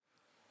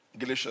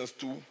Galatians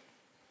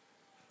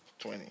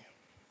 2:20.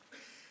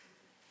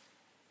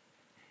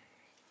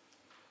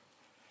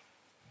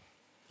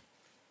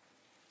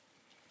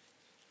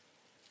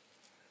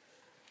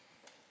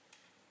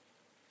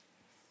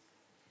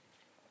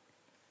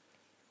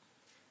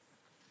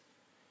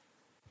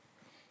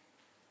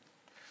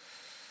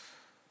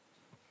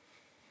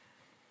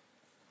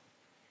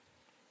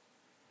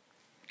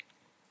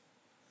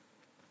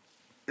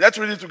 Let's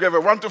read it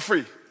together. 1, 2,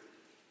 3.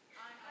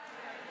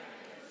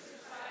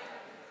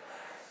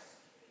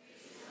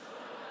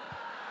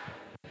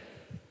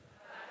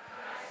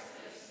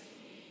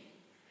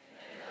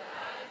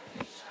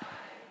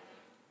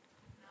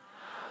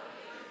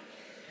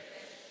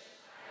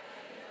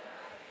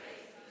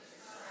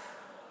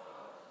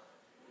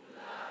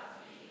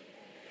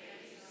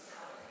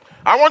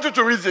 I want you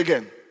to read it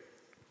again.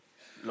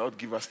 Lord,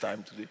 give us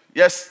time today.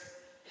 Yes?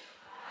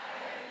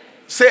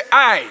 Say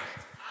I.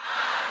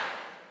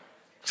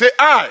 Say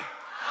I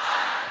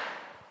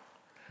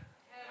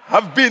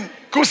have been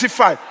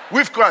crucified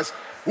with Christ.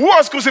 Who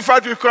was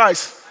crucified with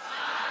Christ?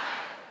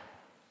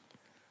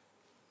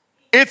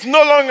 It's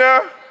no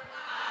longer.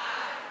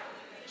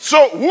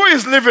 So who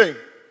is living?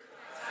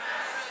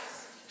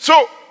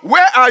 So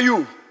where are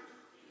you?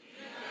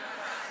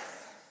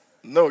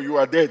 No, you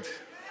are dead.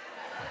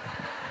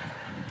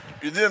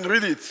 You didn't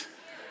read it.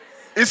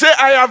 He said,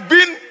 I have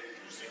been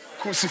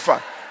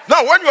crucified.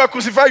 Now, when you are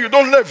crucified, you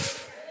don't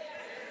live.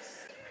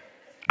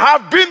 I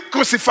have been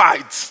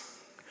crucified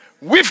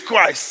with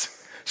Christ.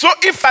 So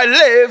if I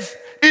live,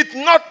 it's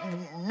not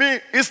me,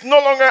 it's no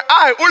longer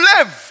I who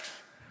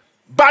live,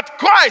 but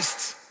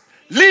Christ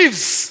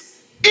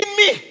lives in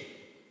me.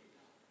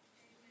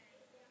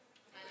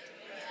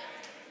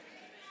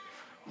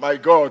 My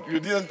God, you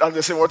didn't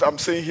understand what I'm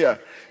saying here.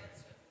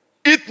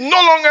 It's no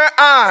longer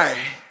I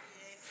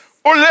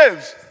who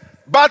lives,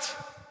 but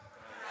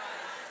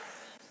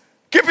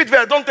keep it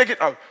there, don't take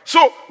it out.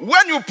 So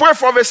when you pray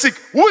for the sick,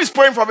 who is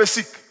praying for the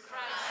sick?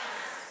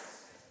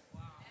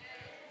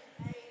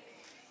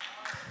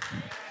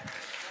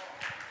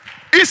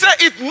 He said,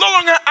 it's no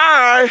longer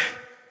I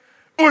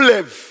who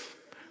live,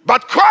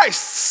 but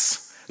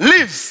Christ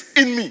lives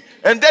in me.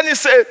 And then he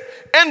said,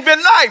 and the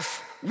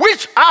life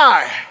which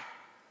I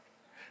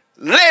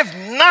live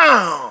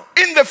now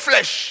in the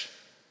flesh,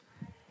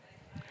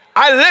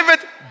 I live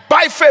it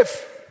by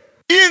faith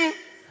in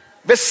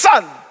the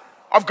Son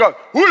of God,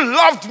 who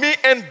loved me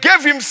and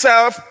gave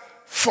himself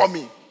for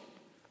me.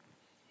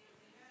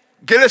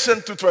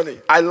 Galatians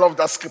 2:20. I love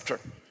that scripture.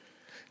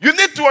 You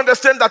need to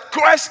understand that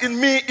Christ in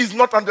me is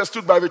not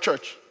understood by the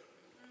church.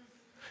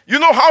 You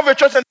know how the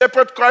church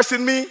interprets Christ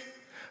in me?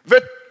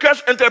 The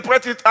church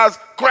interprets it as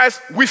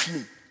Christ with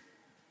me,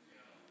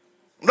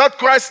 not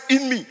Christ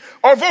in me.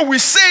 Although we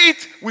say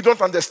it, we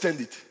don't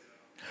understand it.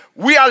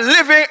 We are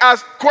living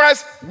as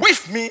Christ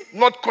with me,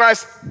 not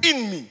Christ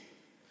in me.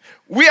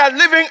 We are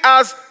living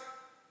as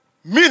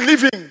me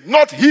living,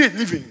 not he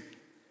living.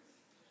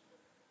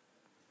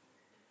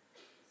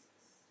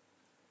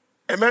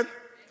 Amen?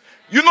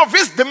 You know,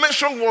 this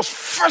dimension was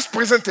first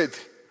presented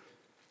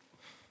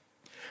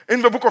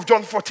in the book of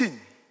John 14.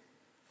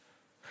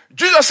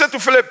 Jesus said to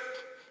Philip,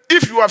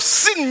 if you have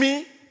seen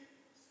me,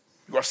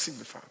 you have seen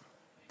the Father.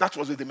 That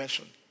was the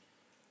dimension.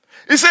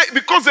 He said,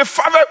 because the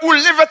Father who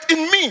liveth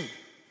in me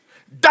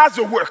does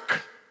the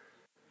work.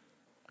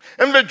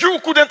 And the Jew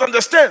couldn't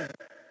understand.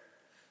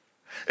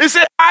 He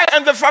said, I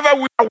and the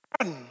Father, we are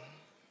one.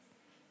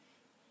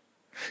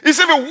 He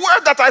said, the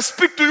word that I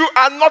speak to you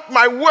are not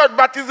my word,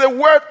 but is the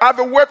word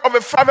of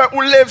the Father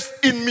who lives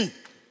in me.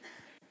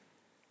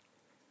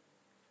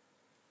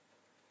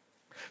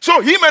 So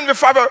him and the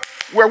Father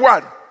were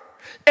one.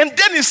 And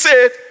then he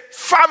said,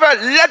 Father,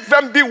 let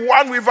them be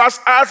one with us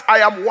as I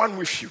am one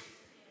with you.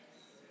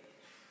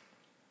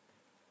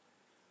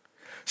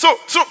 So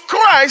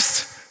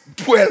Christ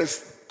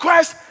dwells.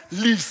 Christ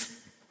lives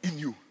in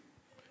you.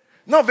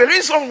 Now the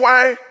reason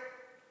why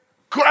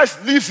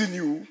Christ lives in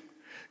you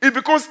is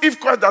because if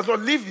Christ does not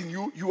live in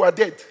you, you are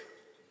dead.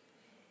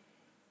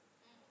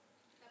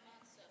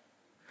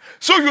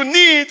 So you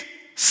need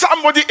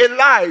somebody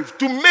alive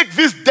to make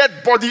this dead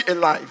body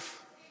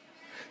alive.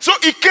 So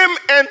he came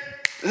and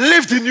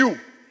lived in you,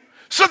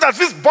 so that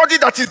this body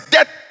that is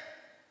dead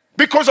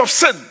because of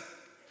sin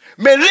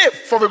may live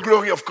for the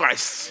glory of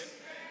Christ.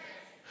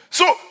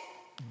 So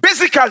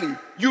basically,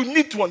 you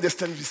need to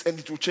understand this and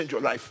it will change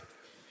your life.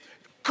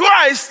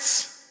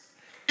 Christ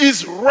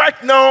is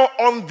right now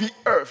on the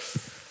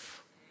earth.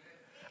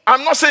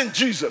 I'm not saying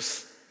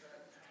Jesus.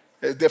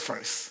 There's a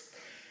difference.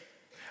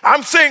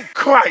 I'm saying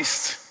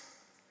Christ.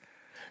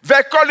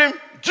 They call him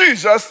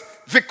Jesus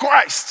the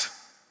Christ.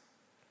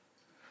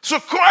 So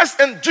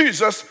Christ and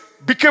Jesus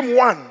became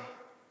one.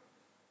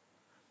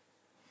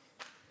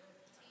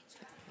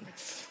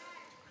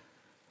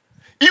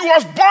 He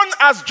was born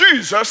as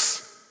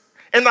Jesus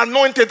and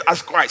anointed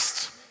as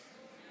Christ.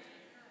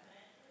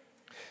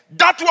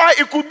 That's why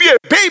he could be a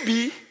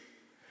baby.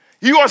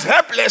 He was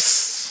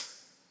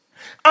helpless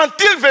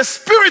until the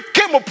Spirit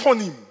came upon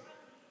him.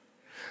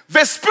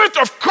 The Spirit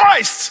of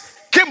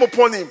Christ came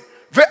upon him.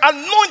 the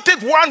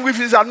anointed one with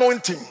his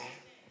anointing.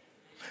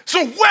 So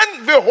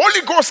when the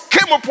Holy Ghost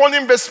came upon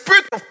him, the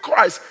Spirit of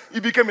Christ, he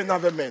became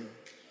another man.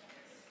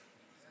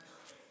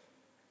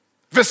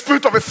 The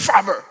Spirit of a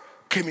Father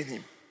came in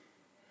him.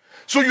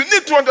 So you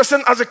need to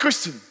understand as a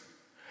Christian,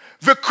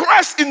 the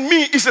Christ in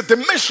me is a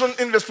dimension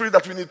in the Spirit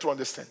that we need to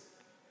understand.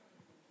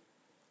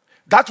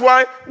 That's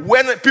why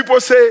when people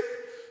say,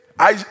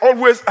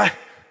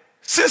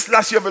 since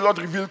last year the Lord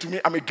revealed to me,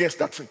 I'm against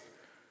that thing.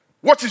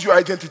 What is your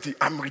identity?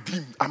 I'm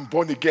redeemed. I'm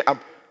born again.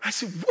 I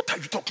say, what are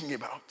you talking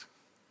about?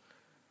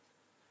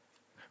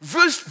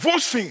 Those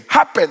things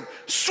happen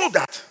so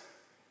that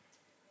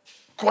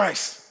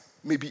Christ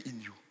may be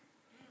in you.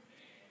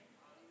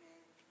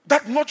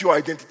 That's not your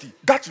identity.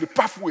 That's the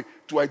pathway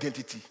to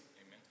identity.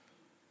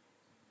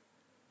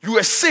 You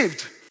are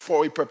saved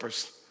for a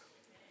purpose.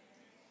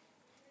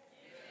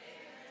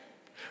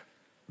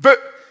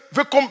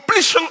 The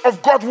completion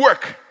of God's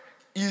work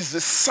is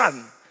the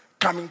Son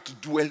coming to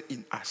dwell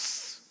in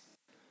us,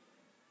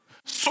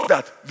 so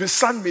that the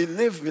Son may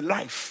live a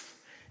life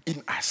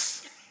in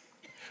us.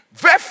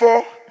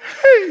 Therefore,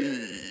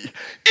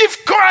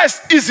 if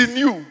Christ is in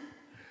you,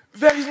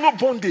 there is no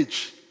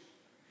bondage.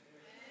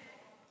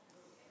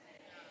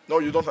 No,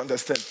 you don't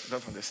understand. You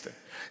don't understand.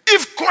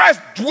 If Christ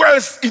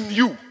dwells in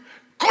you,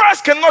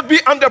 Christ cannot be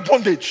under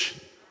bondage.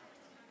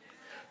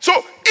 So,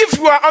 if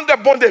you are under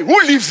bondage,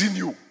 who lives in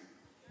you?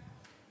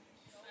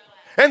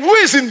 And who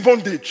is in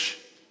bondage?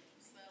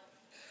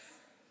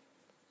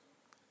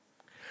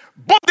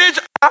 Bondage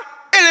are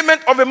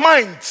element of the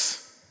mind.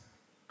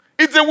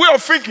 It's a way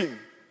of thinking.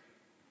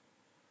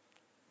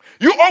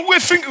 You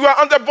always think you are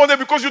under bondage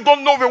because you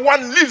don't know the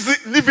one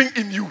living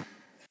in you.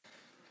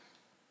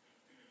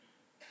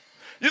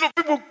 You know,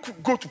 people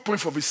go to pray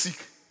for the sick.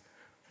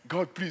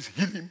 God, please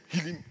heal him,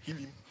 heal him, heal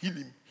him, heal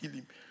him, heal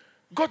him.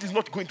 God is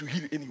not going to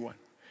heal anyone.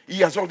 He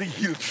has already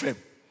healed them.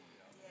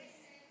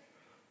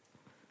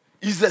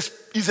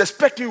 He's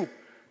expecting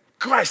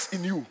Christ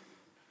in you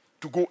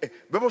to go. The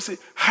Bible says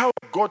how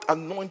God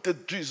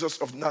anointed Jesus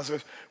of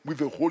Nazareth with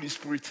the Holy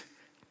Spirit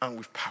and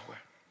with power.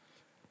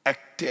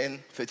 Act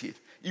 10:38.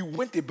 He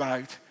went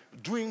about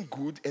doing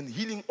good and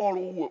healing all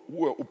who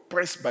were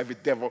oppressed by the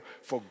devil,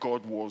 for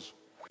God was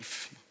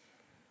with him.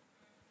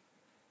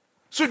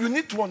 So you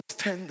need to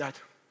understand that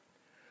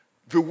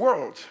the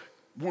world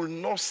will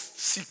not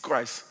see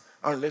Christ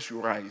unless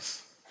you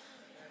rise.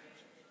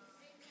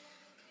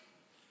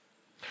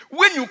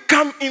 When you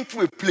come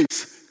into a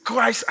place,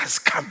 Christ has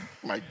come.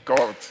 My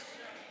God.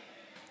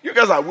 You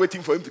guys are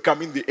waiting for him to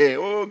come in the air.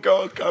 Oh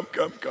God, come.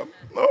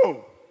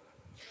 No.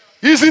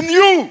 He's in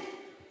you.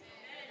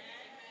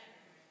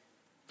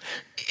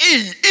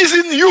 He is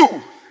in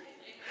you.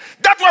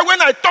 That's why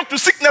when I talk to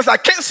sickness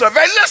like cancer,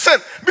 they listen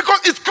because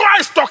it's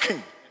Christ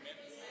talking.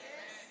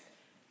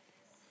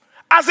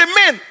 As a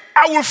man,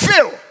 I will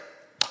fail,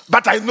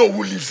 but I know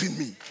who lives in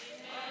me.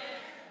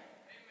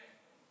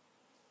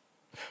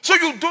 So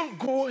you don't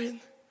go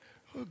in,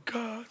 oh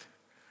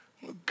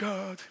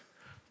God,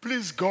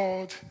 please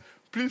God,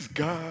 please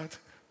God,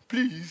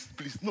 please.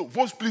 No,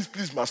 those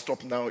please must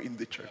stop now in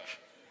the church.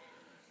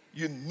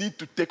 You need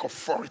to take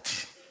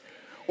authority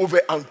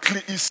over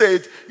unclean. He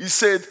said,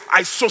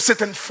 I saw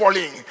Satan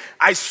falling.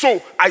 I saw,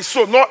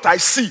 not I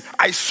see.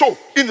 I saw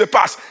in the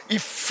past. He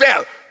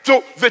fell.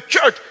 So the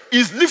church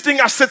is lifting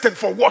up Satan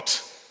for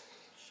what?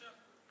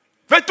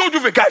 They told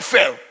you the guy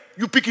fell.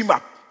 You pick him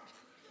up.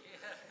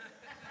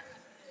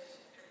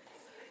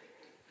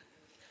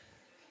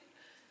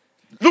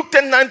 Luke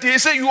 10:90, he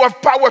said, you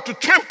have power to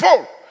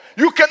trample.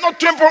 You cannot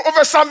trample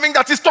over something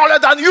that is taller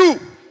than you.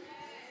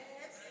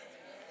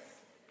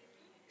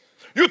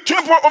 You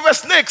trample over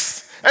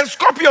snakes and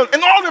scorpions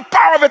and all the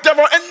power of the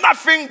devil, and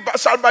nothing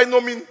shall by no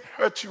means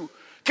hurt you.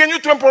 Can you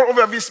trample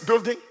over this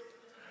building?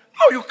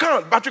 No, you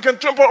can't, but you can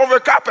trample over a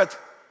carpet.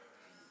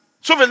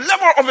 So the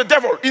level of the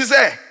devil is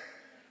there.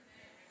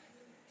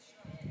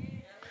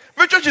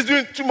 The church is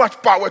doing too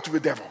much power to the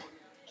devil.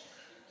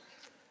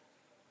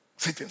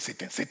 Satan.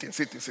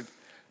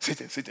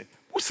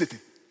 Who's Satan?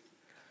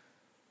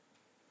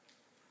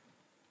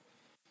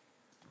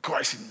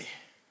 Christ in me.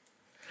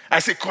 I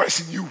say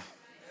Christ in you.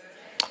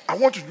 I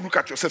want you to look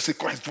at yourself, say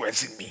Christ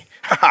dwells in me.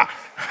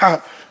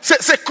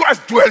 say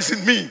Christ dwells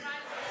in me.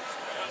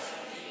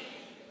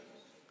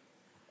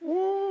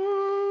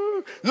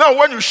 Ooh. Now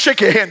when you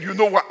shake a hand, you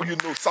know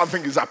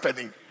something is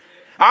happening.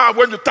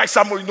 When you touch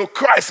someone, you know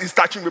Christ is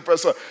touching the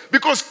person.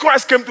 Because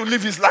Christ came to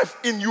live his life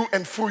in you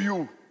and through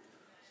you.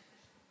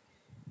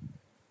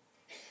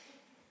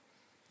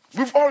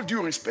 With all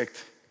due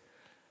respect,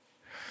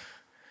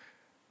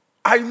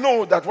 I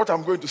know that what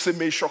I'm going to say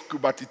may shock you,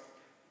 but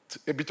it's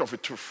a bit of a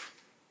truth.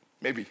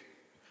 Maybe.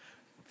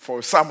 For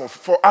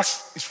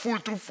us, it's full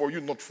truth. For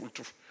you, not full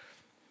truth.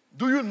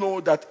 Do you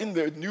know that in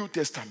the New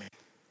Testament,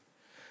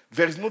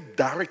 there is no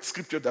direct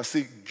scripture that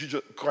says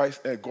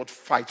God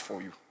fight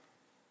for you?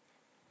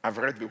 I've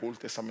read the Old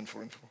Testament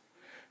for info.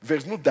 There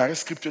is no direct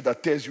scripture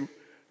that tells you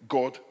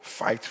God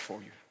fight for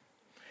you.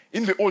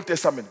 In the Old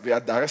Testament, there are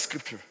direct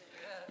scripture.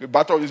 The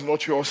battle is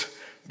not yours.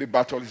 The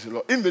battle is the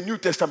Lord. In the New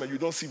Testament, you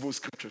don't see those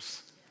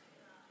scriptures.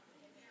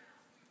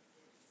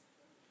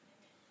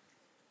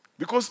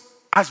 Because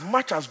as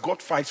much as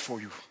God fights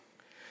for you,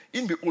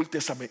 in the Old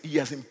Testament, he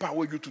has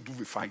empowered you to do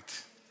the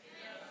fight.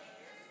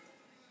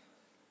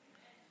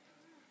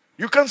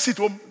 You can't sit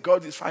home,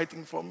 God is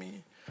fighting for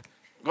me.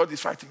 God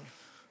is fighting.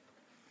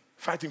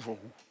 Fighting for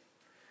who?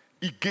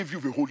 He gave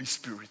you the Holy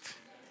Spirit.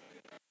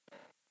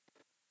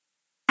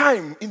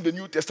 Time in the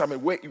New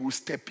Testament where he will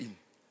step in.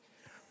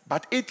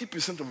 But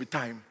 80% of the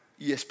time,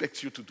 he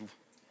expects you to do.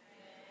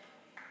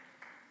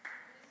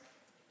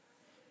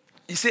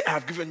 He said, I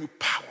have given you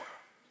power.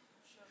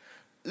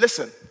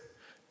 Listen,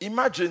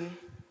 imagine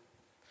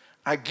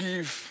I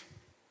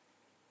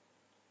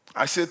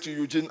say to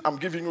Eugene, I'm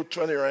giving you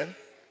 20 rand,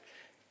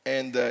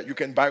 and you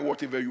can buy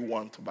whatever you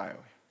want to buy.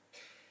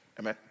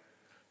 Amen.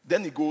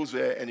 Then he goes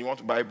there and he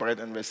wants to buy bread,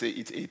 and they say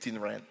it's 18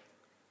 rand.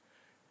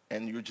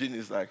 And Eugene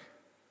is like,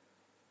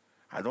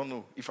 I don't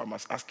know if I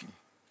must ask him.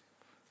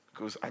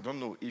 Because I don't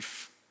know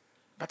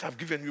but I've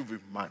given you the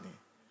money.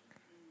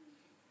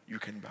 You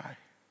can buy.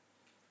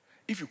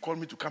 If you call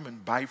me to come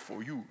and buy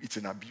for you, it's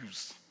an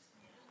abuse.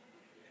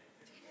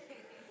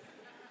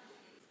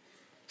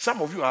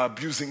 Some of you are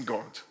abusing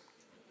God.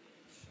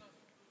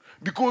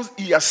 Because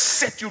he has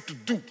set you to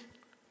do.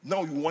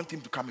 Now you want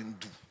him to come and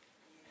do.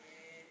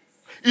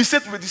 He said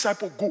to the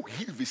disciple, go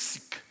heal the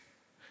sick.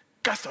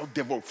 Cast out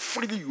devil.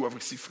 Freely you have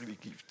received, freely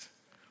gift.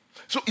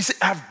 So he said,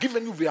 I have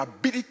given you the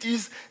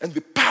abilities and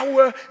the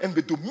power and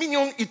the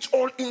dominion. It's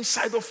all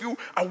inside of you.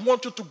 I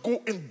want you to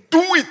go and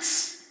do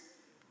it.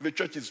 The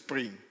church is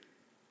praying.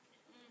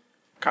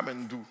 Come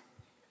and do.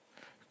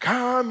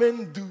 Come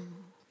and do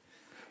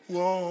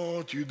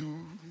what you do.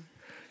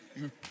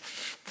 You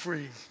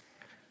pray.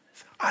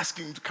 Ask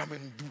him to come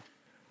and do.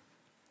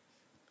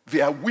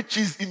 There are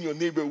witches in your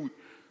neighborhood.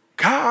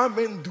 Come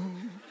and do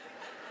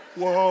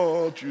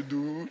what you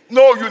do.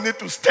 No, you need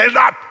to stand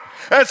up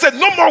and say,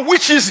 no more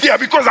witches here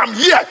because I'm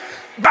here.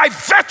 By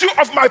virtue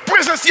of my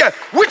presence here,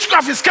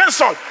 witchcraft is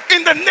cancelled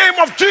in the name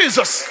of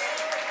Jesus.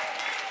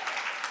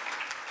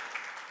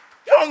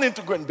 You don't need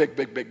to go and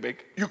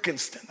beg. You can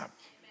stand up.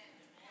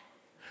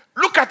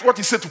 Look at what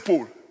he said to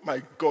Paul.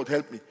 My God,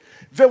 help me.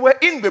 They were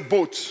in the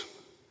boat,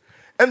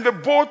 and the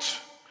boat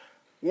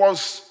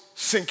was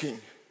sinking.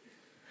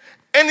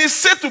 And he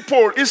said to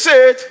Paul, he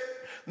said,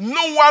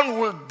 no one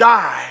will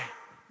die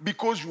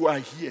because you are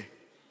here.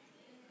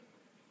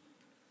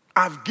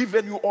 I've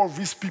given you all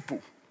these people.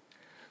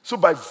 So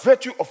by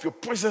virtue of your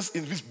presence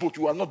in this boat,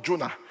 you are not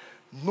Jonah.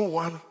 No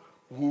one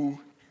will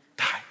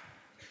die.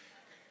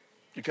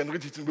 You can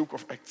read it in the book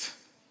of Acts.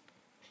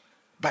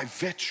 By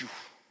virtue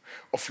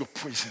of your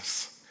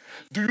presence.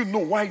 Do you know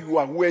why you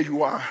are where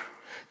you are?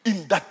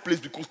 In that place,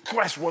 because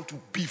Christ wants to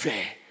be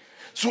there.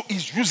 So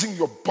he's using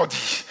your body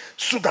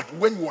so that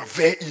when you are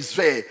there, he's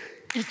there.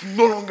 It's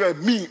no longer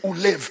me who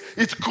live.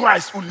 It's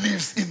Christ who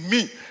lives in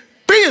me.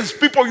 Please,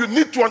 people, you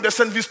need to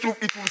understand this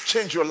truth. It will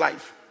change your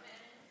life.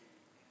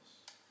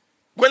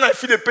 When I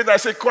feel a pain, I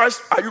say,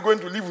 Christ, are you going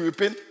to live with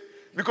pain?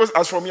 Because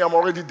as for me, I'm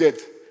already dead.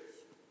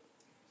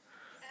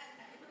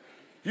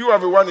 You are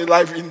the one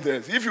alive in there.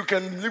 If you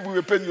can live with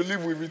a pain, you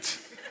live with it.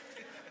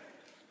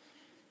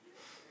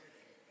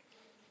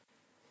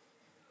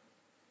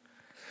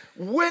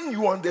 When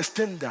you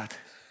understand that,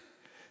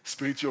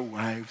 spiritual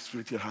wife,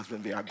 spiritual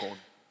husband, they are gone.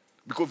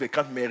 Because they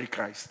can't marry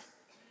Christ.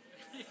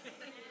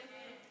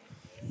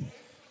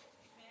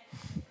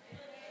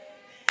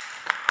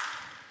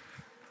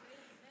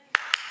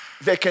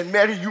 They can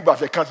marry you, but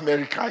they can't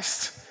marry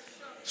Christ.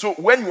 So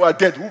when you are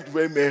dead, who do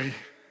they marry?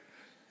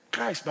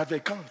 Christ, but they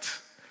can't.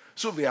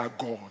 So they are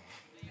gone.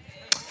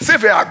 Say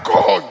they are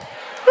gone.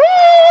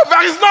 Oh,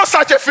 there is no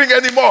such a thing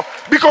anymore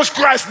because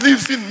Christ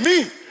lives in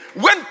me.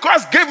 When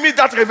Christ gave me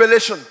that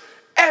revelation,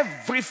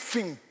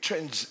 everything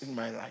changed in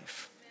my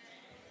life.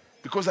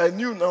 Because I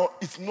knew now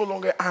it's no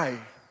longer I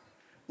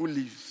who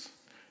lives.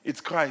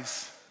 It's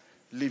Christ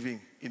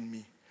living in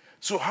me.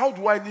 So how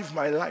do I live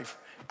my life?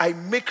 I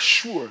make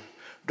sure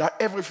that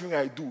everything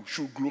I do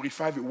should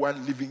glorify the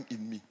one living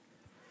in me.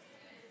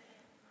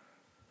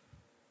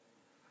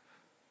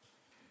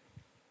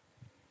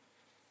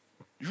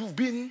 You've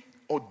been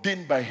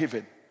ordained by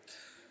heaven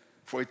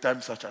for a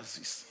time such as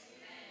this.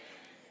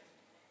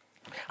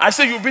 I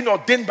say you've been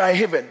ordained by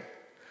heaven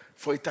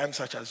for a time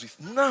such as this.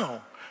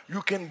 Now,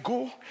 you can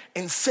go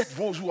and set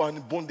those who are in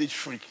bondage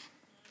free.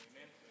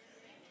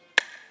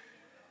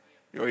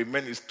 Your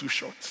amen is too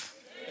short.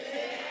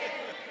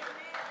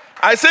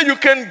 I say you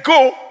can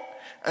go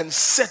and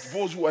set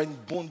those who are in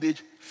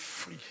bondage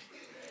free.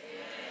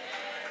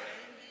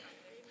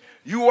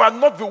 You are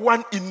not the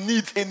one in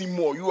need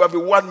anymore. You are the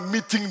one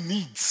meeting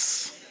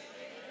needs.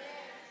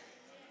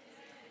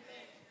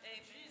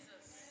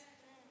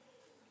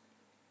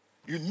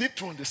 You need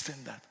to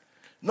understand that.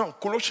 Now,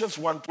 Colossians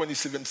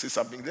 1:27 says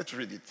something. Let's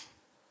read it.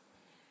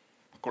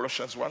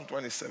 Colossians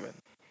 1:27.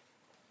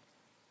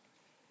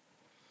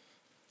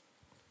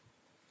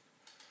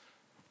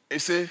 It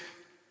says,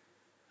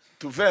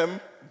 to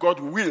them, God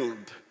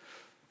willed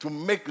to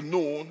make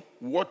known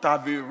what are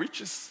the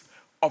riches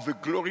of the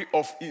glory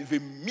of the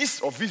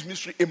midst of his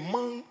mystery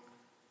among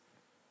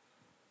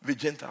the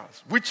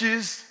Gentiles, which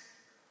is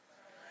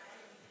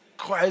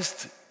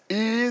Christ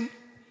in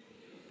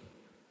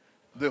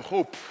the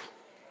hope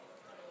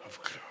of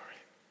glory.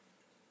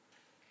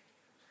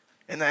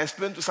 And I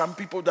explained to some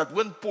people that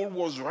when Paul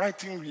was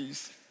writing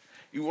this,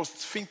 he was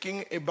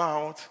thinking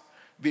about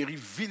the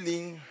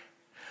revealing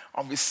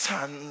of the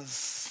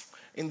sons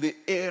in the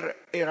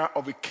era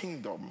of a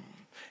kingdom.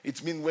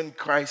 It means when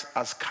Christ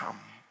has come.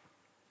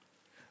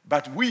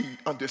 But we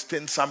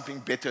understand something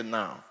better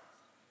now.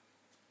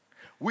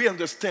 We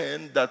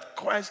understand that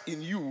Christ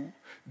in you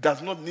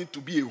does not need to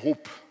be a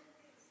hope.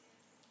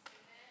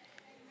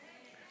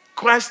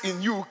 Christ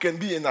in you can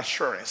be an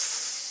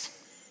assurance.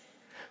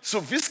 So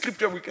this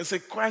scripture we can say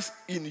Christ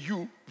in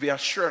you, the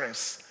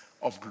assurance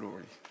of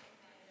glory.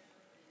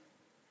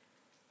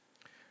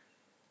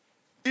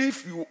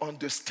 If you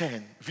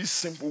understand this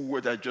simple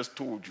word I just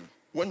told you,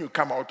 when you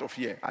come out of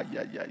here,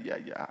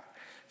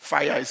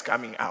 fire is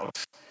coming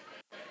out.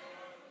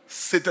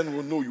 Satan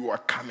will know you are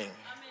coming.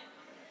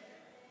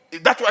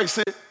 That's why I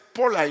say,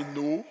 Paul I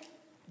know,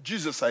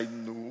 Jesus I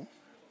know.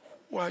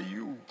 Who are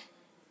you?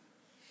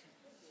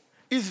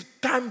 It's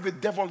time the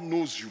devil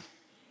knows you.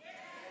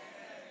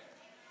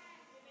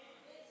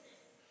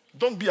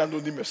 Don't be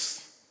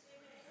anonymous.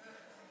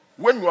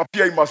 When you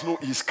appear, you must know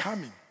he's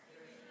coming.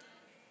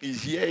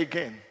 He's here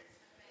again.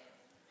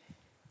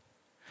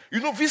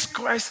 You know, this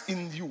Christ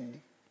in you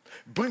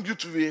brings you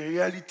to the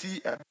reality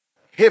that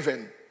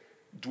heaven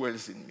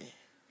dwells in me.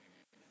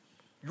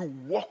 You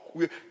walk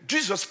with...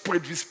 Jesus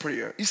prayed this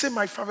prayer. He said,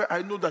 my Father,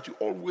 I know that you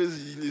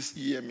always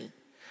hear me.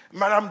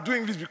 Man, I'm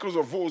doing this because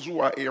of those who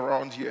are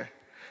around here.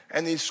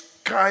 And he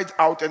cried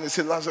out and he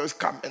said, Lazarus,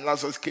 come. And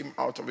Lazarus came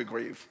out of the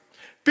grave.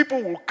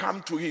 People will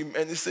come to him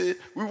and he said,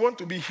 we want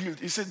to be healed.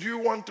 He said, do you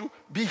want to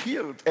be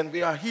healed? And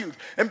they are healed.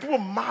 And people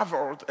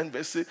marveled and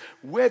they say,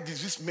 where did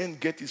this man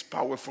get his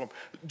power from?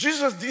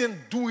 Jesus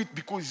didn't do it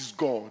because he's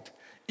God.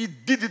 He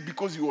did it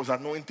because he was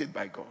anointed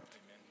by God.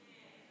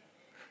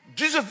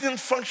 Jesus didn't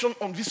function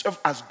on this earth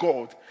as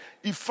God.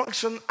 He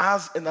functioned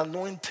as an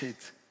anointed.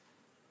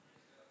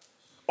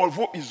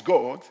 Although he's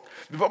God,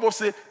 the Bible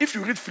says, if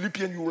you read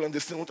Philippians, you will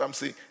understand what I'm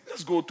saying.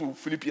 Let's go to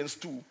Philippians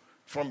 2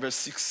 from verse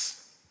 6.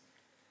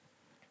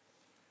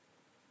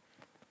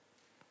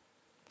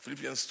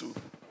 Philippians 2.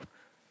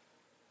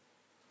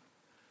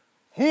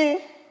 Who,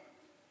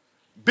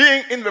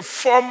 being in the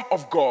form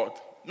of God.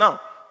 Now,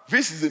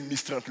 this is a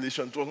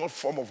mistranslation. It was not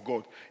form of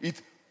God.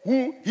 It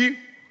who,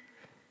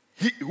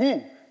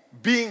 who,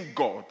 being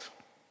God.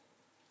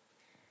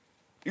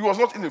 He was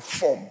not in a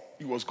form.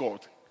 He was God.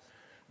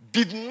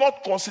 Did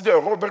not consider a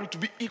robbery to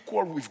be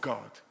equal with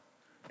God.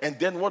 And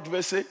then what do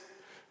they say?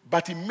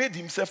 But he made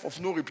himself of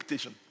no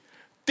reputation,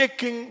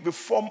 taking the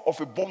form of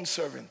a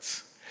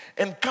bondservant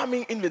and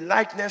coming in the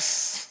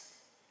likeness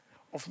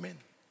of men.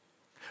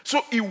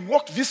 So he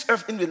walked this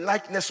earth in the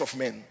likeness of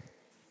men.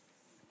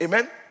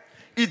 Amen?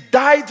 He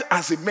died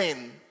as a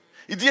man.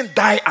 He didn't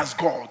die as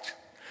God.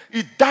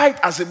 He died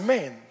as a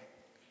man.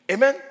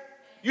 Amen?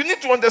 You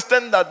need to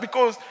understand that,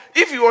 because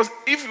if he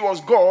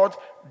was God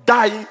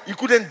dying, he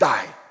couldn't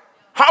die.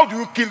 How do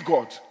you kill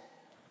God?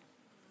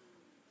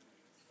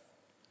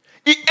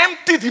 He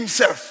emptied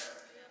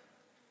himself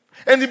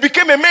and he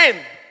became a man.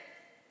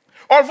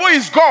 Although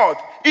he's God,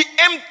 he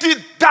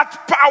emptied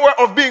that power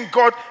of being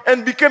God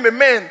and became a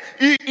man.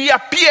 He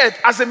appeared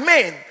as a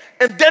man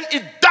and then he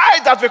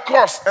died at the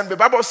cross. And the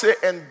Bible says,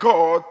 and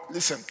God,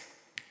 listen,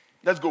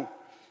 let's go.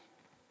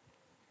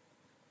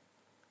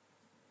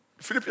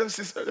 Philippians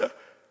 6,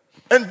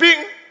 and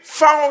being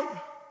found,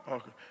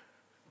 okay,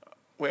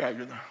 where are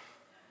you now?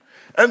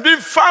 And being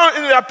found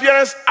in the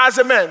appearance as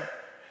a man,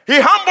 he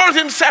humbled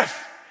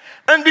himself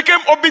and became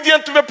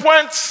obedient to the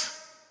point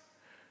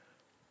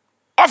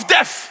of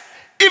death,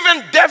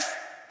 even death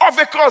of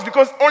the cross,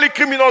 because only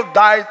criminals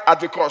died at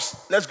the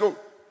cross. Let's go.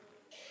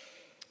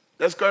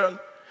 Let's go on.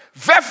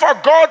 Therefore,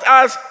 God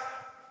has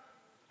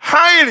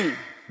highly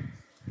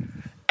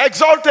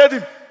exalted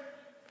him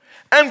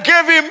and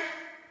gave him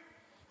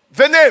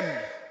the name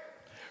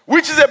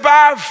which is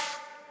above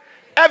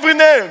every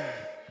name.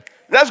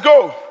 Let's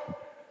go.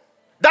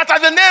 That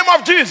at the name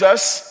of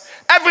Jesus,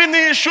 every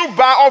knee should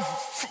bow,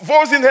 of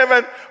those in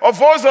heaven, of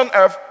those on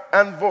earth,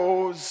 and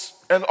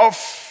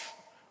of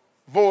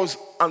those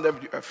under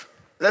the earth.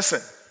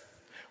 Listen,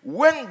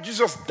 when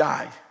Jesus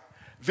died,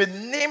 the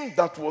name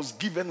that was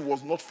given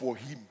was not for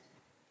him.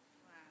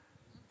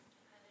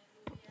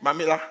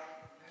 Mamila,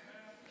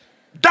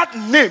 that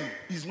name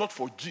is not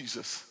for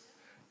Jesus.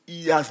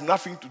 He has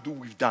nothing to do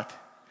with that.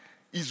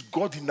 He's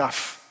God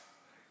enough.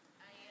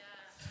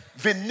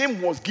 The name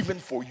was given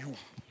for you.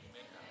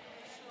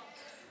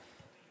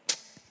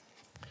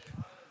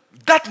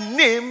 That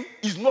name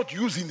is not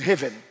used in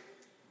heaven.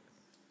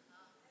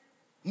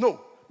 No,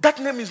 that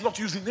name is not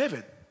used in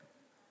heaven.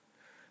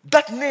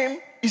 That name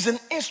is an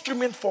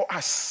instrument for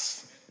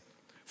us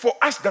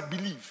that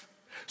believe.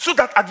 So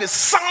that at the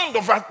sound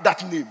of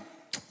that name,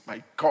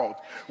 my God,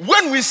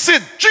 when we say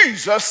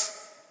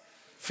Jesus,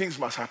 things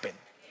must happen.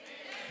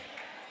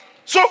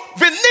 So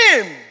the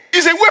name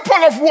is a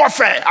weapon of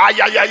warfare.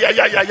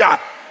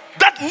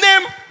 That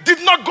name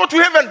did not go go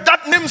to heaven.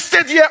 That name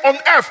stayed here on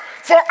earth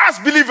for us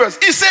believers.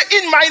 He said,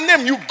 in my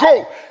name you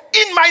go.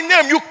 In my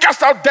name you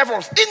cast out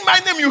devils. In my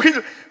name you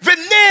heal. The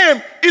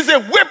name is a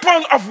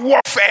weapon of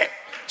warfare.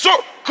 So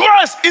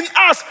Christ in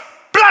us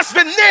plus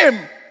the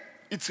name,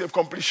 it's a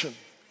completion.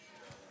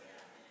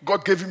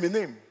 God gave him a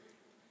name.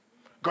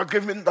 God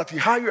gave him that he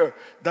higher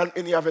than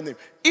any other name.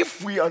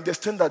 If we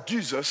understand that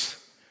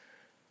Jesus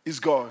is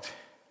God,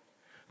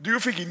 do you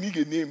think he needs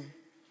a name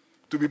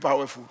to be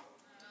powerful?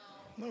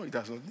 No, he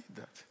doesn't need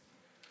that.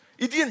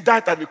 He didn't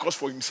die that because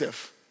for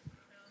himself.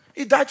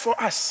 He died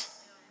for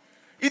us.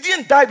 He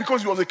didn't die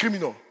because he was a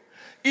criminal.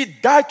 He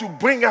died to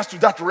bring us to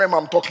that realm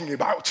I'm talking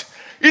about.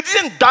 He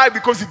didn't die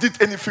because he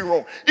did anything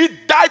wrong. He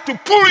died to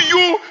pull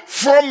you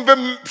from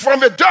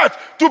the dirt,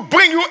 to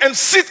bring you and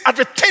sit at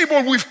the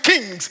table with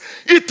kings.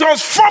 He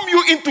transformed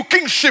you into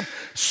kingship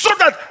so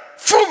that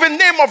through the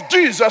name of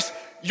Jesus,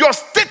 your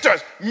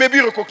status may be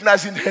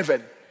recognized in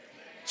heaven.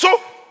 So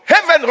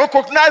heaven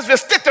recognizes the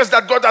status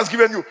that God has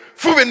given you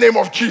through the name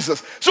of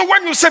Jesus. So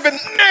when you say the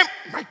name,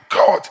 my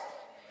God,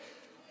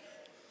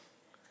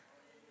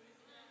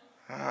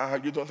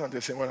 you don't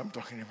understand what I'm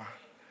talking about.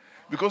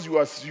 Because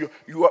your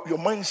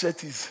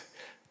mindset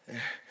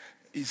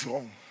is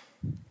wrong.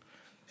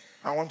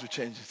 I want to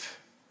change it.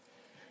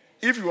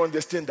 If you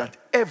understand that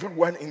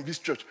everyone in this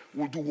church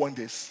will do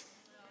wonders,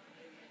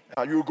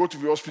 you will go to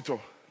the hospital.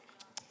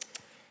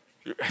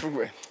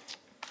 Everywhere.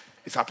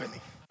 It's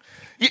happening.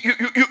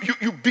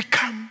 You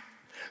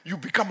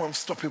become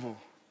unstoppable.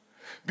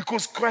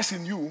 Because Christ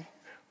in you,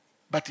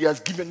 but he has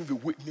given you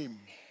the name.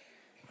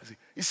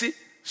 You see,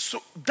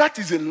 so that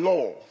is a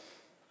law.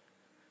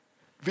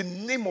 The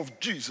name of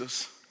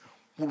Jesus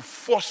will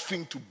force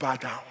things to bow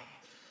down.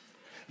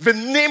 The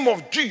name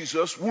of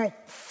Jesus will...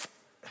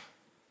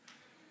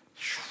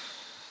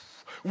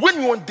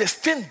 When you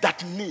understand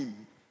that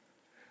name,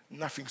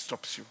 nothing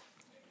stops you.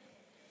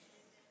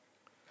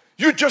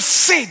 You just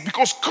say it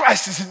because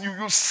Christ is in you.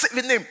 You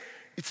say the name.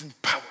 It's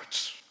empowered.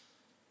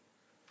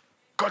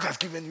 God has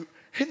given you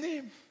a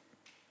name.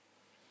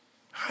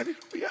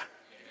 Hallelujah.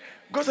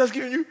 God has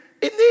given you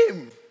a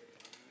name.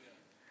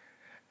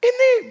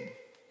 A name.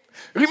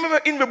 Remember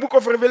in the book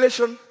of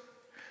Revelation,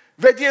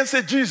 they didn't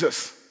say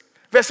Jesus.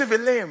 They say the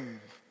Lamb.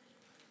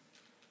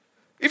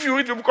 If you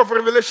read the book of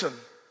Revelation,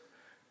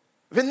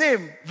 the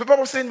name, the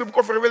Bible says in the book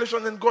of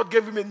Revelation, and God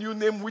gave him a new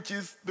name, which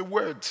is the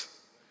Word.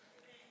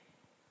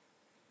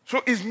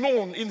 So he's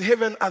known in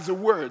heaven as the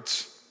Word.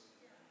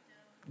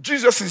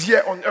 Jesus is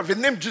here on earth. The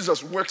name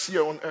Jesus works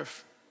here on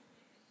earth.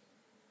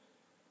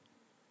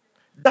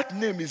 That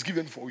name is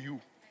given for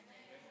you.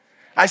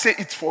 I say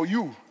it's for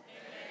you.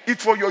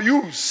 It's for your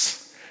use.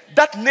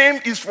 That name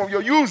is for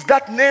your use.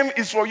 That name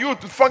is for you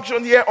to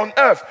function here on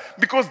earth.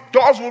 Because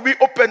doors will be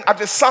opened at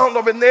the sound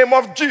of the name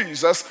of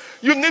Jesus.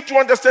 You need to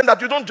understand that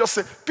you don't just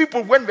say,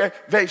 people when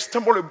they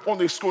stumble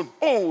upon a stone,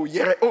 oh,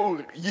 yeah, oh,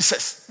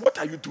 Jesus, what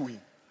are you doing?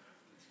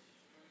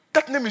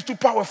 That name is too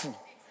powerful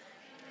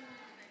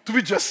to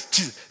be just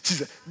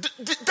Jesus.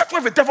 That's why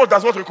the devil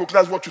does not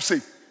recognize what you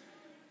say.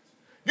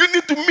 You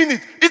need to mean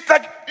it. It's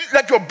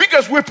like your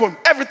biggest weapon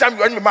every time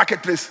you're in the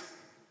marketplace.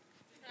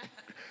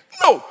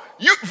 No,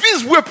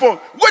 these weapons,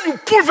 when you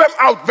pull them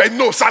out, they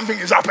know something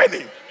is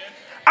happening.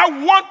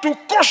 I want to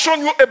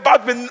caution you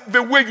about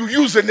the way you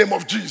use the name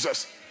of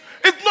Jesus.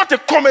 It's not a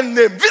common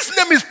name. This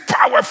name is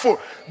powerful.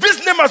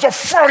 This name has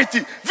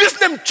authority. This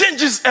name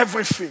changes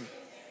everything.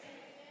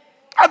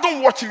 I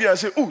don't watch TV and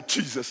say, oh,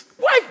 Jesus.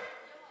 Why?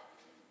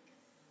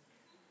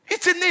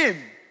 It's a name.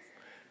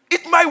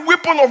 It's my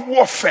weapon of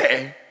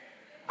warfare.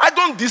 I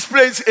don't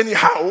display it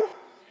anyhow.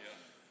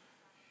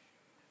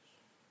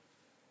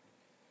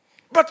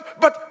 But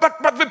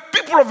the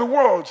people of the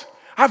world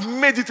have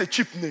made it a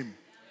cheap name.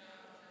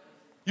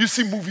 You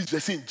see movies, they're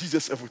saying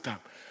Jesus every time.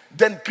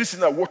 Then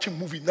Christians are watching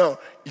movie now.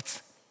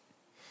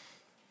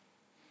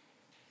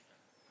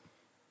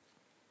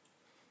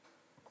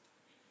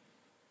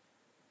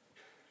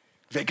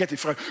 They get a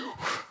fright.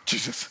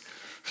 Jesus.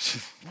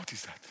 What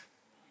is that?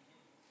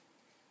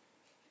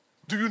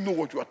 Do you know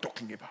what you are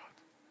talking about?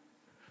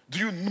 Do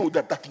you know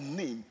that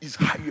name is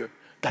higher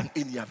than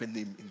any other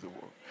name in the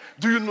world?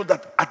 Do you know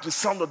that at the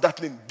sound of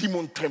that name,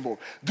 demons tremble?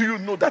 Do you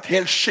know that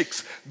hell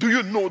shakes? Do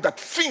you know that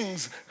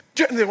things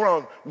turn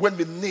around when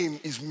the name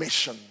is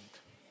mentioned?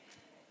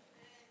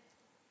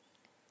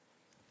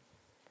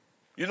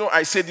 You know,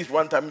 I said it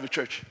one time in the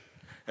church,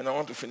 and I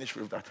want to finish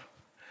with that.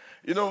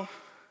 You know,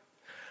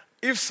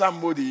 if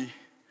somebody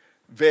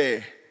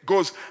there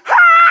goes,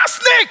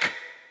 snake!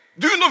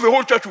 Do you know the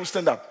whole church will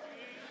stand up?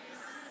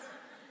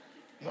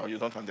 No, you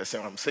don't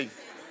understand what I'm saying.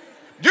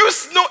 Do you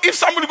know if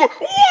somebody goes,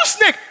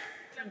 snake?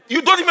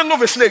 You don't even know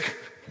the snake.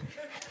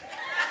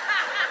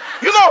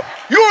 You know,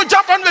 you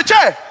jump on the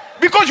chair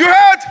because you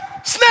heard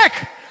snake.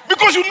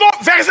 Because you know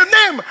there is a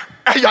name.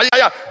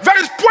 There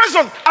is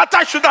poison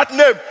attached to that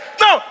name.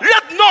 Now,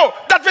 let's know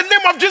that the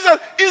name of Jesus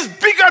is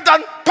bigger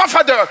than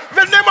Pafadar.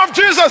 The name of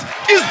Jesus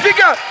is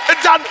bigger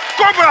than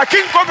Cobra,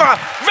 King Cobra.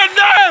 The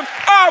name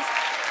of,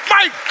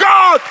 my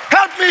God,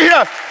 help me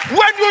here.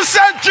 When you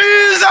said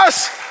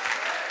Jesus,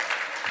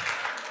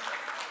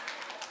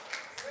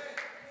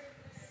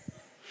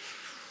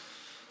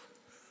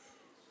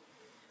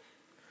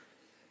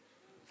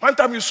 One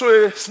time you saw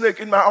a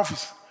snake in my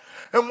office.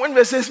 And when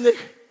they say snake,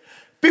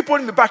 people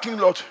in the parking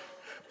lot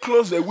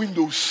close their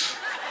windows.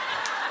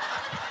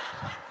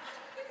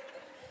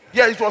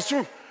 Yeah, it was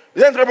true.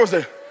 The entrance was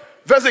there.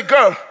 There's a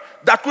girl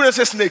that couldn't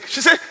say snake. She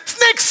said,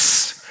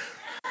 snakes!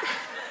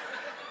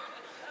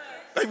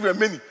 Like there were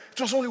many. It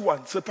was only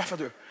one. It's a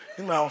perfect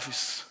in my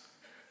office.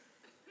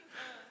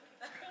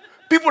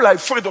 People are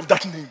afraid of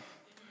that name.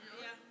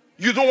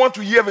 You don't want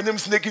to hear the name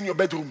snake in your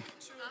bedroom.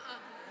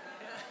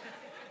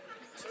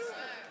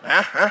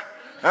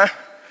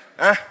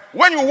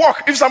 When you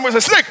walk, if someone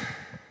says snake,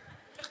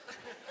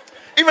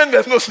 even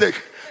there's no snake,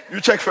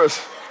 you check first.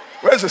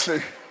 Where's the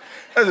snake?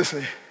 Where's the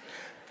snake?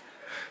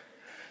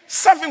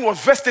 Something was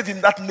vested in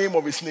that name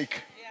of a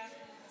snake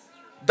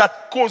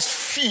that caused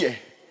fear.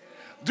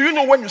 Do you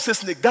know when you say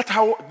snake,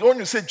 when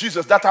you say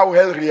Jesus, that's how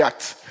hell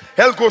reacts.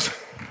 Hell goes,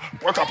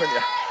 what happened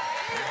here?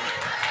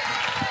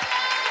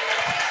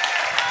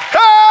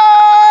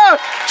 Hey!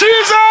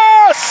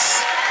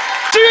 Jesus!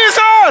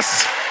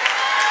 Jesus!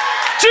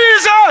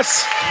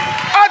 Jesus!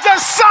 At the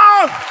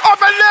sound of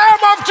the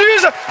name of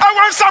Jesus, I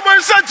want someone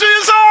to say,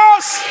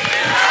 Jesus!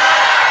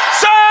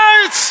 Say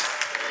it!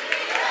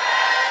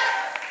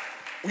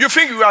 You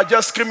think you are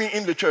just screaming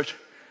in the church?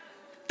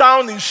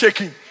 Town is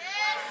shaking.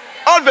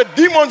 All the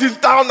demons in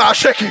town are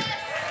shaking.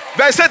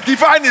 They said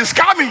divine is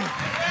coming.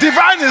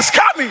 Divine is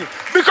coming.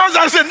 Because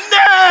I said,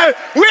 name.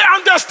 We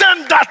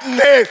understand that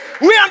name.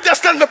 We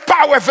understand the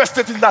power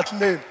vested in that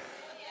name.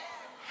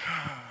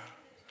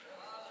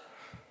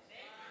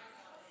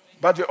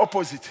 But the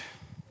opposite.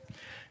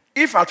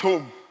 If at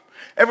home,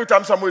 every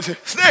time somebody says,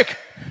 snake,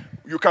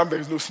 you come, there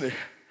is no snake.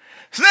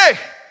 Snake!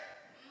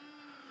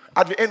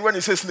 At the end, when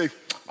he says snake,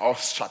 oh,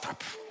 shut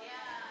up.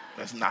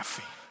 There's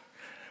nothing.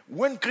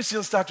 When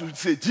Christians start to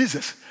say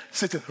Jesus,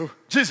 Satan, oh,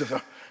 Jesus,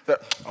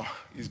 oh,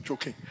 he's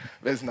joking.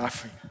 There's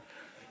nothing.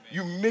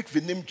 You make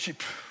the name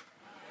cheap.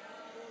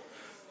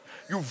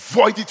 You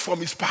void it from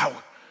his power.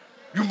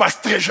 You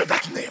must treasure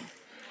that name.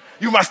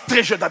 You must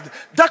treasure that.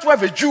 That's why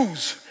the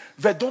Jews,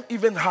 they don't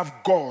even have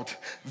God.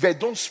 They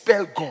don't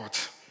spell God.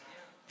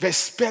 They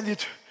spell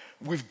it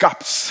with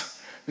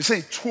gaps. They say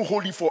it's too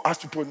holy for us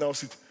to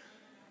pronounce it.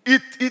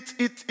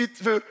 It's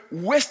the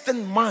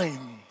Western mind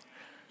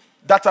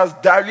that has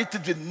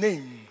diluted the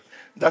name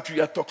that we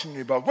are talking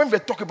about. When they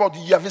talk about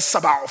Yahweh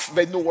Sabaoth,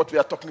 they know what we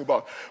are talking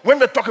about. When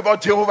they talk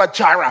about Jehovah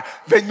Jireh,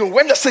 they know.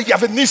 When they say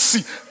Yahweh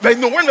Nissi, they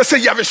know. When they say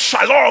Yahweh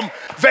Shalom,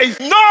 they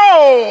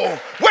know.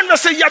 When they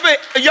say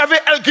Yahweh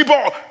El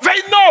Gibor,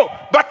 they know.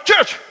 But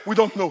church, we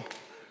don't know.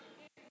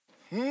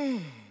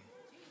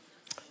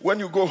 When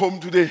you go home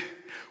today,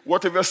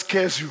 whatever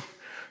scares you,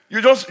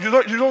 you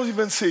don't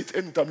even say it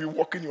anytime you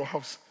walk in your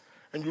house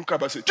and you look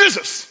up and say,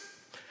 Jesus!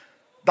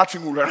 That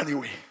thing will run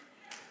away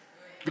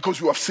because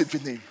you have said the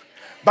name.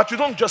 But you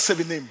don't just say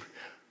the name.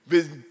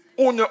 The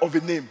owner of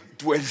the name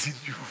dwells in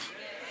you.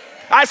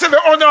 I say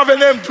the owner of the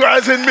name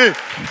dwells in me.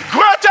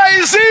 Greater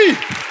is he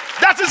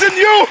that is in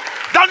you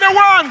than the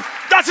one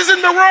that is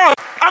in the world.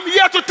 I'm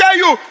here to tell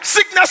you,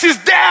 sickness is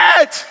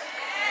dead.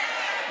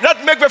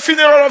 Let's make the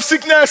funeral of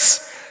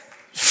sickness.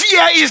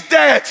 Fear is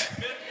dead.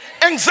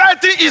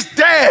 Anxiety is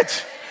dead.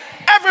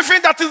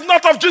 Everything that is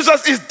not of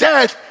Jesus is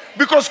dead.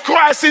 Because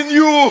Christ in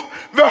you,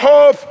 the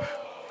hope.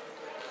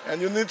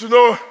 And you need to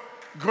know,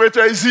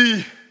 greater is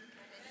he.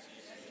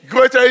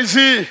 Greater is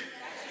he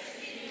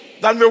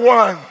than the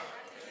one.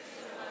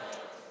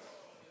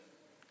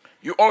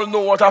 You all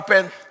know what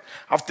happened.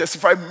 I've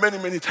testified many,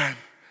 many times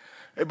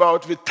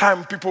about the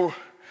time people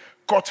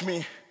caught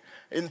me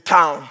in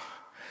town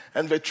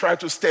and they tried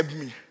to stab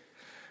me.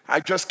 I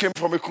just came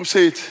from a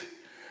crusade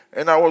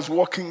and I was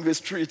walking the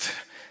street.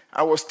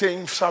 I was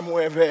staying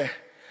somewhere there.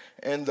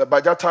 And by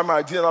that time,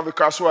 I didn't have a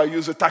car, so I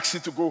used a taxi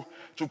to go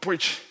to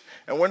preach.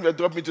 And when they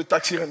dropped me to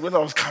taxi, and when I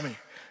was coming,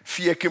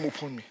 fear came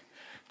upon me.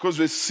 Because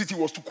the city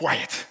was too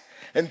quiet,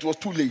 and it was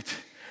too late.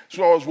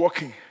 So I was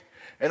walking,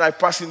 and I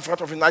passed in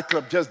front of a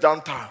nightclub just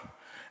downtown.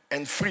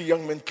 And 3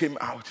 young men came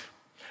out,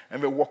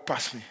 and they walked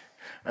past me.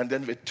 And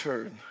then they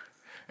turned.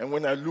 And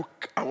when I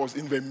looked, I was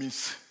in the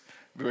midst.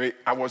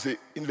 I was in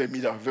the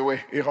middle. They were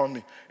around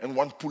me. And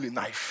one pulled a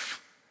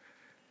knife.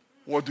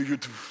 What do you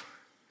do?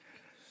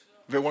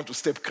 They want to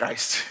stab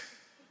Christ.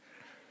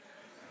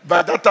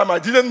 By that time, I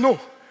didn't know.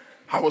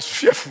 I was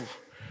fearful.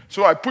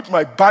 So I put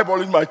my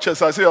Bible in my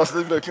chest. I say, I was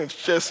living in my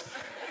chest.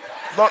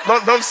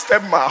 Don't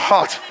stab my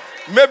heart.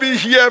 Maybe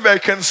here they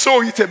can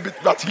sew it a bit,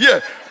 but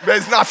here,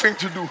 there's nothing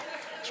to do.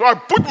 So I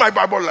put my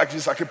Bible like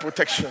this, like a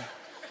protection.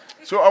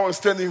 So I was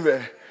standing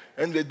there,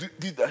 and they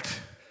did that.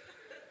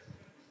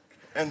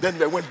 And then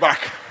they went back.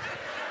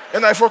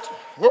 And I thought,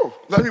 whoa,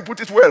 let me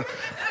put it well.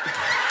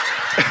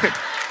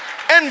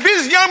 And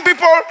these young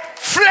people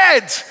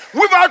fled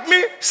without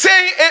me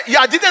saying,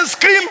 I didn't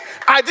scream,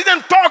 I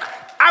didn't talk,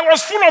 I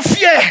was full of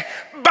fear.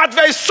 But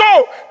they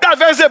saw that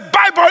there's a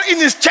Bible in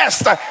his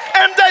chest.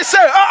 And they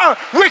said,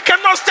 we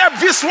cannot stab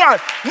this one.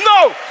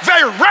 No,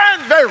 they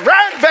ran,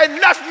 they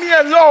left me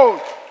alone.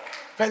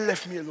 They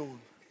left me alone.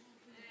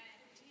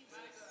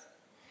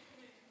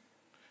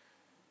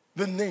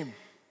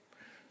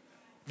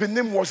 The The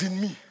name was in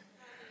me,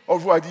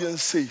 although I didn't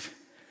say it.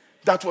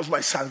 That was my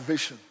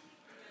salvation.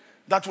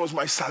 That was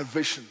my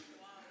salvation.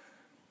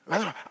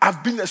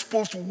 I've been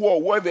exposed to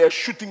war where they are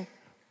shooting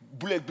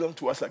bullets down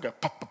to us like a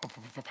pop, pop, pop,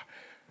 pop, pop.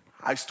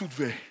 I stood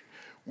there.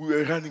 We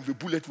were running. The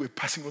bullets were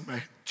passing on my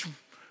head.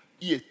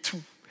 Ear,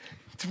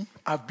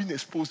 I've been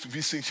exposed to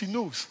this thing. She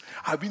knows.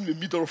 I've been in the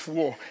middle of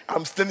war.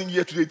 I'm standing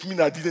here today. It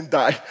means I didn't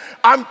die.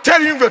 I'm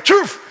telling you the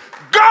truth.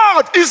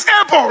 God is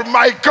able,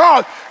 my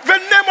God. The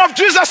name of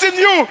Jesus in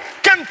you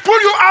can pull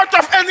you out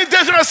of any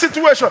dangerous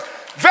situation.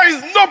 There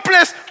is no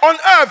place on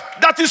earth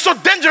that is so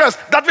dangerous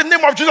that the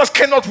name of Jesus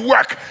cannot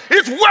work.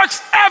 It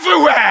works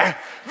everywhere.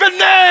 The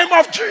name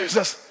of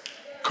Jesus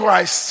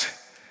Christ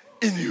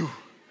in you,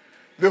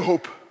 the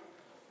hope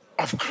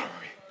of glory.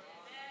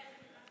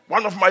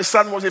 One of my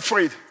sons was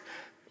afraid.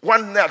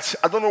 One night,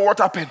 I don't know what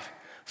happened.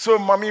 So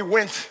mommy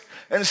went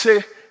and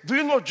said, do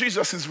you know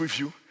Jesus is with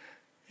you?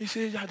 He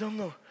said, I don't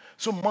know.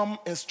 So mom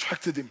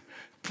instructed him,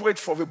 prayed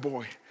for the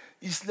boy.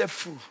 He slept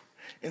through.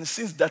 And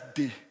since that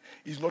day,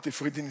 he's not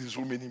afraid in his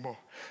room anymore.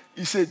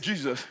 He said,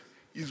 Jesus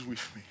is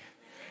with me.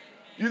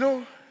 You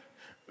know,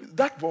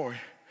 that boy,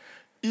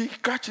 he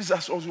catches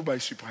us also by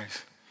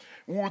surprise.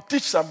 We will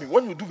teach something.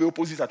 When you do the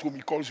opposite at home,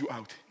 he calls you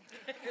out.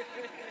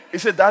 He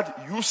said, Dad,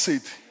 you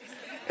said,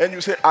 and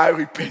you say, I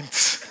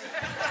repent.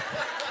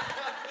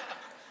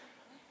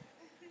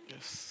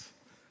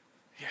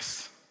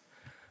 Yes.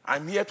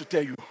 I'm here to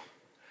tell you,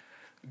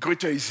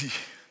 greater is he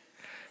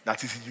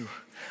that is in you.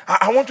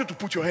 I want you to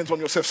put your hands on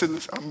yourself. Say,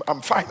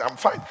 I'm fine.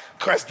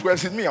 Christ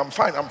dwells in me. I'm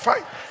fine.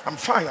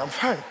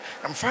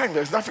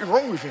 There's nothing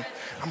wrong with me.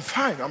 I'm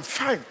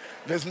fine.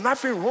 There's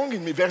nothing wrong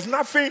in me. There's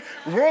nothing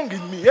wrong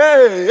in me.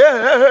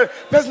 Hey.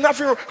 There's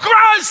nothing wrong.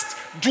 Christ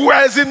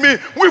dwells in me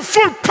with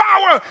full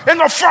power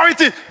and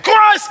authority.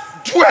 Christ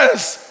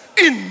dwells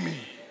in me.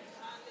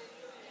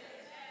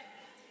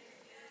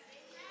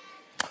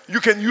 You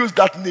can use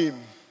that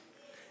name.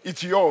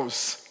 It's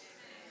yours.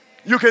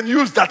 You can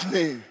use that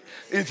name.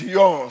 It's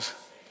yours.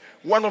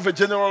 One of the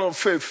general of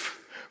faith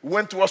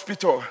went to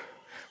hospital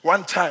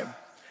one time.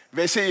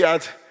 They say he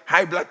had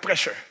high blood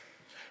pressure.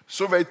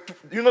 So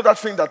you know that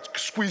thing that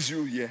squeezes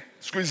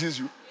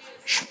you?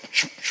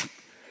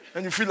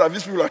 And you feel like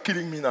these people are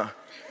killing me now.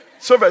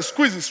 So they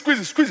squeeze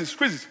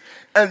it.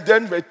 And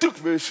then they took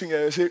the thing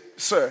and they say,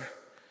 sir,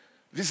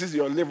 this is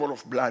your level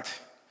of blood,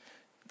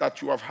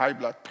 that you have high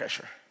blood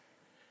pressure.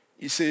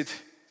 He said,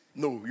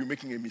 no, you're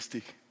making a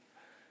mistake.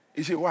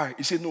 He said, why?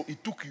 He said, no, he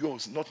took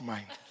yours, not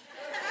mine.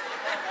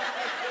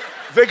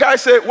 The guy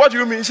said, what do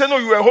you mean? He said, no,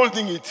 you were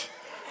holding it.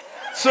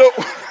 So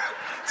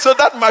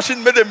that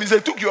machine made a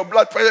mistake, took your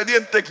blood pressure,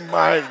 didn't take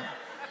mine.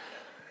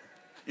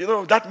 You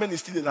know, that man is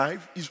still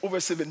alive. He's over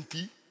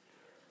 70.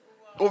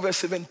 Over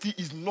 70,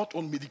 he's not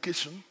on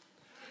medication.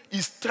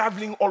 He's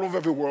traveling all over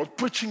the world,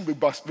 preaching the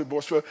gospel.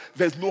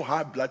 There's no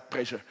high blood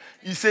pressure.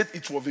 He said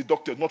it was the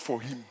doctor, not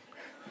for him.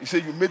 He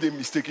said, you made a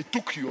mistake. He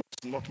took yours,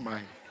 not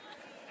mine.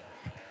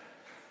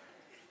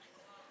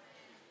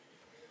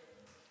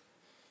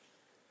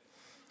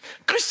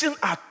 Christians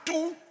are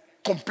too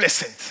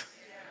complacent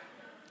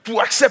to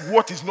accept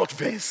what is not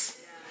theirs.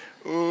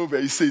 Oh,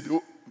 but he said,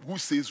 oh, who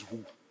says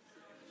who?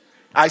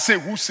 I say,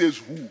 who says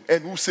who?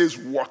 And who says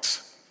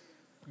what?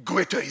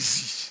 Greater is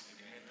he.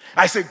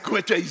 I say,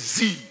 greater is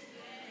he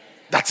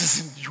that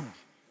is in you.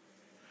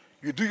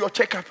 You do your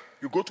checkup,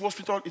 you go to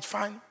hospital, it's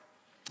fine.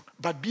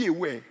 But be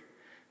aware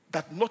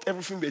that not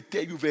everything they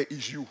tell you there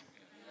is you.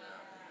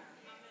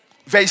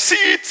 They see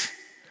it,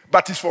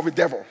 but it's for the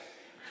devil.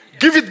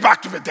 Give it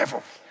back to the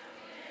devil.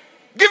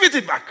 Give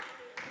it back.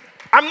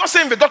 I'm not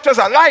saying the doctors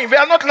are lying. They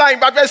are not lying,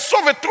 but they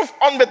saw the truth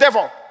on the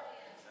devil.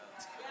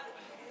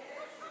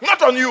 Not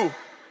on you.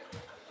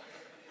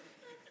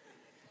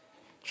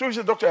 So you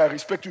say, doctor, I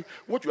respect you.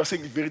 What you are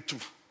saying is very true.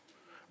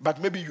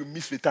 But maybe you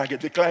miss the target.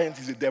 The client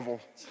is the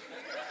devil.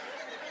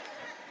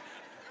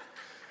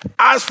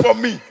 As for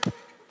me,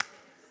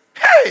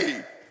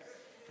 hey,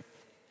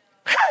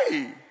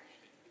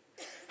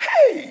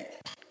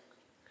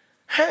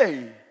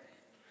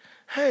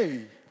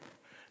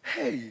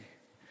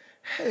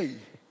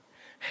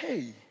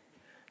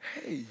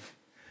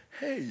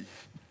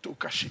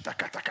 tokashita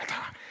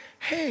katakata,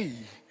 hey,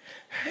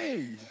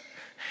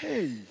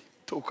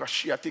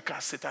 tokashia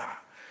tekaseta,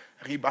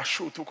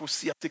 ribasho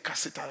tokosia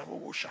tekaseta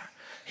bogosha,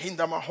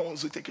 hindama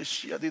honzo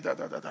tekeshia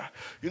da.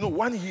 You know,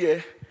 1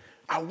 year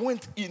I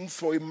went in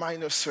for a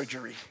minor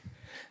surgery,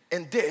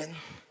 and then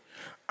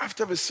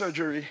after the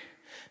surgery,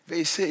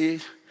 they say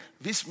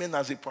this man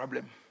has a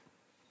problem.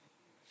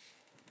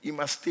 He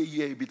must stay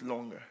here a bit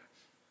longer.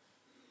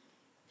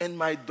 And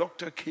my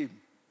doctor came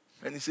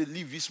and he said,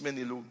 leave this man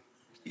alone.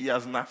 He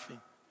has nothing.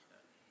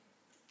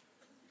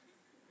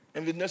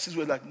 And the nurses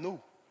were like,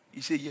 no.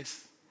 He said,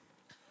 yes.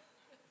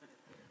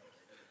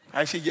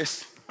 I said,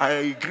 yes, I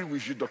agree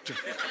with you, doctor.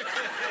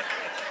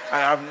 I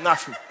have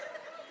nothing.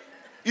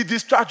 He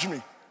discharged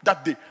me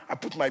that day. I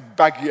put my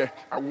bag here.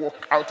 I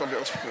walked out of the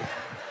hospital.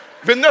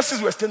 The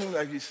nurses were standing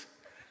like this.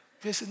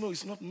 They said, no,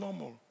 it's not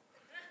normal.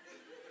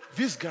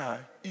 This guy,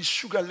 his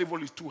sugar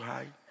level is too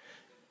high.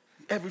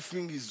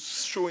 everything is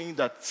showing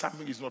that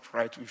something is not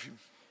right with him.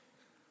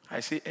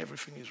 I say,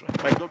 everything is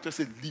right. My doctor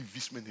said, leave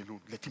this man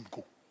alone. Let him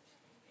go.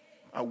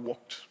 I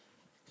walked.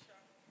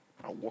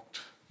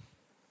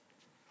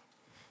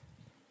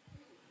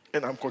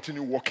 And I'm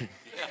continuing walking.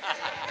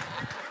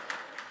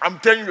 I'm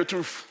telling you the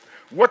truth.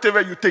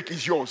 Whatever you take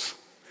is yours.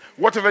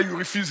 Whatever you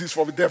refuse is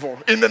for the devil.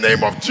 In the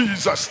name of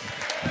Jesus.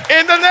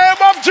 In the name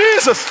of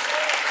Jesus.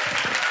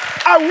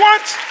 I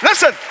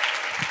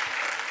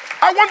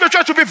want the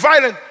church to be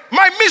violent.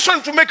 My mission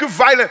is to make you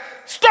violent.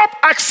 Stop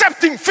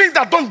accepting things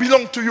that don't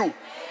belong to you.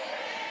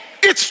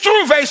 It's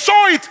true, they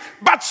saw it,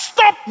 but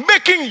stop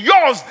making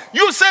yours.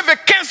 You say the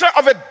cancer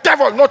of a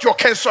devil, not your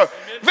cancer.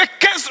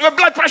 The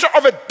blood pressure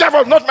of a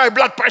devil, not my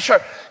blood pressure.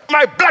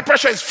 My blood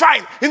pressure is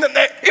fine. Even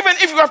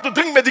if you have to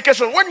drink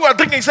medication, when you are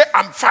drinking, you say,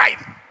 I'm fine.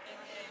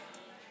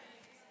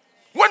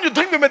 When you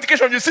drink the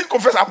medication, you still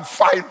confess, I'm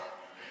fine.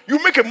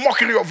 You make a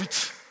mockery of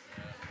it.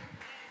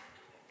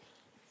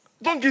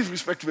 Don't give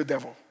respect to the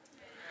devil.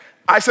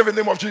 I say the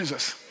name of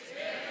Jesus.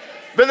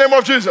 The name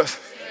of Jesus.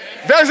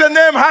 There's a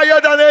name higher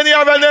than any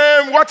other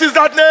name. What is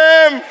that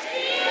name?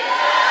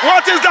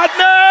 What is that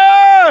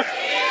name?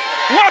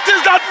 What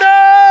is that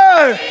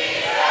name?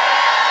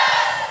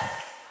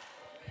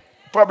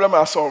 Problem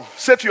are solved.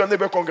 Say to your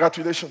neighbor,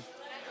 congratulations.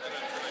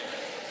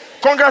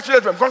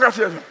 Congratulate them.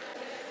 Congratulate them.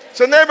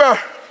 Say, neighbor,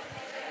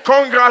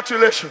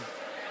 congratulations.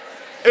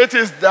 It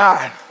is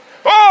done.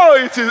 Oh,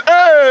 it is.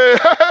 Hey,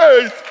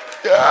 hey,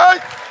 hey.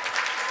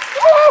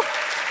 Oh,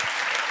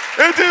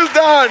 it is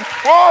done.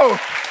 Whoa.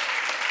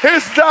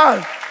 It's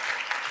done.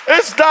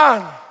 It's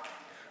done.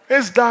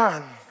 It's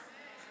done.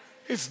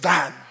 It's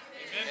done.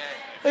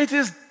 It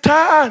is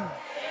done.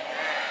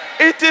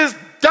 It is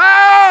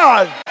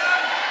done.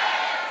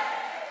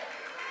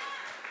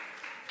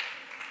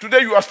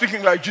 Today you are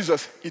speaking like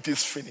Jesus. It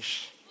is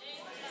finished.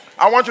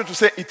 I want you to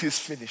say, it is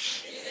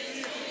finished.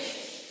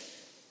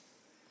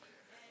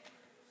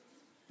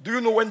 Do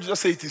you know when Jesus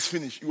said it is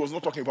finished? He was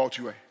not talking about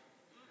you.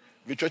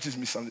 The church is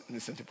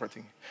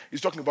misinterpreting. He's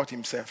talking about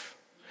himself.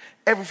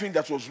 Everything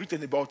that was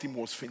written about him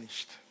was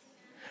finished.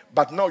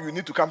 But now you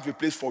need to come to a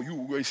place for you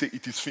where you say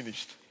it is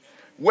finished.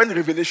 When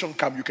revelation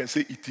comes, you can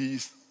say it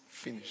is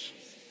finished.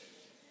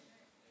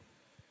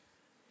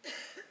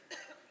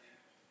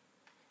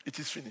 It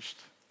is finished.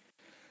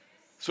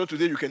 So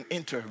today you can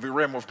enter the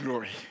realm of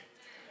glory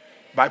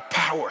by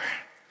power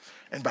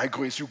and by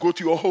grace. You go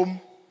to your home,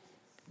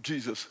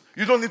 Jesus.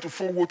 You don't need to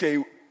throw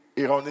water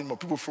around anymore.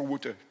 People throw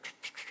water.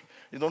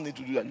 You don't need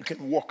to do that. You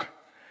can walk.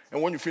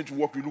 And when you finish to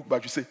walk, you look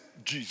back, you say,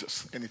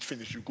 Jesus, and it's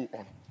finished. You go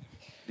on.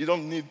 You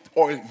don't need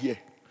oil here.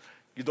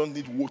 You don't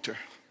need water.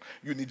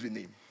 You need the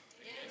name.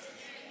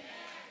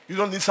 You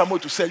don't need someone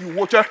to sell you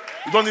water.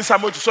 You don't need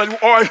someone to sell you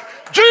oil.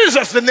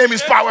 Jesus, the name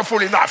is powerful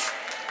enough.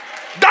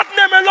 That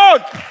name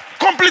alone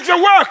completes the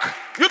work.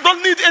 You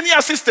don't need any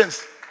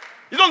assistance.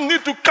 You don't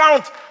need to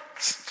count.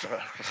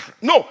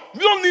 No, you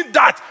don't need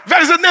that.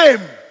 There is a name.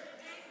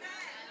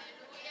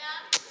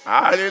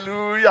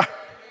 Hallelujah.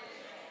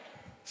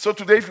 So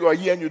today, if you are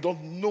here and you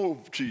don't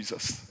know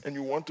Jesus and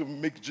you want to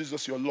make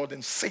Jesus your Lord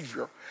and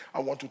Savior, I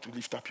want you to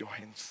lift up your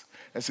hands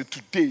and say,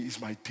 today is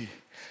my day.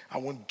 I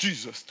want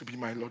Jesus to be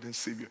my Lord and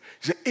Savior.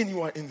 Is there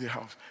anyone in the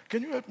house?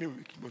 Can you help me?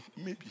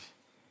 Maybe.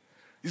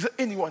 Is there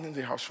anyone in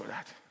the house for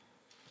that?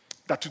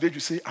 That today you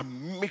say,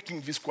 I'm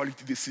making this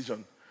quality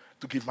decision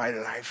to give my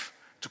life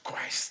to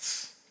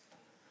Christ.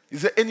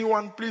 Is there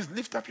anyone? Please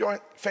lift up your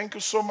hand. Thank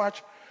you so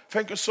much.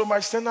 Thank you so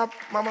much. Stand up,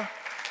 Mama.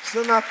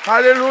 Stand up.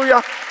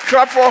 Hallelujah.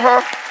 Clap for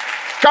her.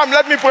 Come,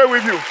 let me pray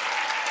with you.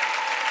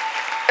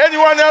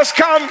 Anyone else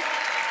come?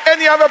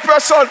 Any other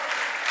person?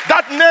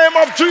 That name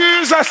of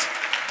Jesus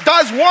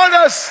does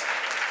wonders.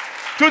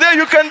 Today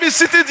you can be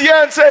seated here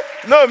and say,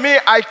 no, me,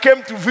 I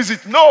came to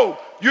visit. No,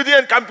 you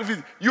didn't come to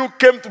visit. You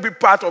came to be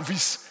part of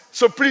this.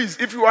 So please,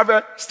 if you have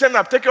a stand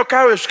up, take your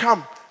courage,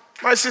 come.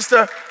 My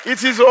sister,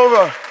 it is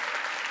over.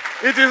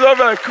 It is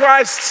over.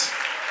 Christ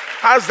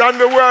has done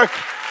the work.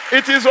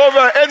 It is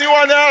over.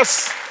 Anyone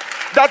else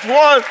that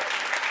wants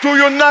to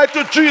unite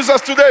to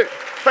Jesus today?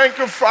 Thank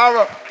you,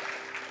 Father.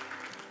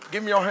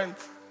 Give me your hand.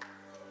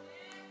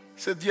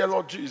 Say, dear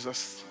Lord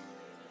Jesus,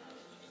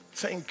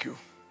 thank you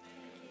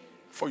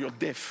for your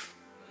death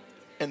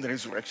and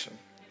resurrection.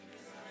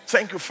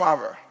 Thank you,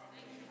 Father,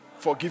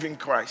 for giving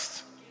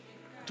Christ.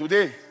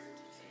 Today,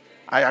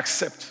 I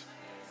accept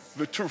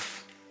the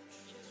truth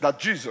that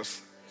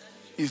Jesus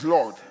is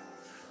Lord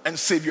and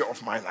Savior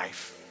of my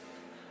life.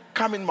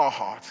 Come in my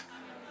heart.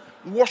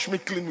 Wash me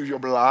clean with your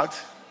blood.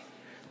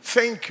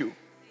 Thank you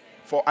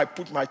for I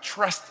put my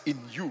trust in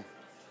you.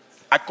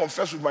 I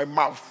confess with my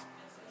mouth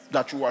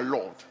that you are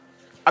Lord.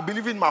 I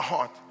believe in my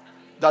heart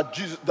that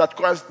Jesus, that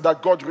Christ,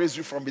 that God raised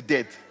you from the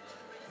dead.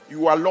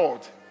 You are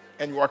Lord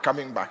and you are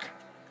coming back.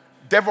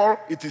 Devil,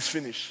 it is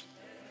finished.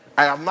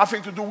 I have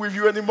nothing to do with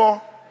you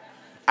anymore.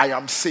 I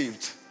am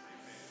saved.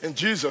 In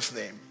Jesus'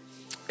 name.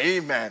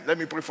 Amen. Let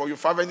me pray for you.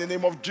 Father, in the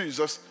name of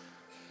Jesus,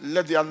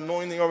 let the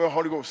anointing of the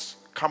Holy Ghost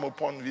come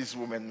upon this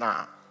woman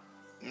now.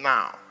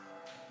 Now.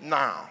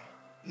 Now.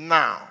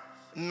 Now.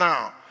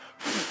 Now.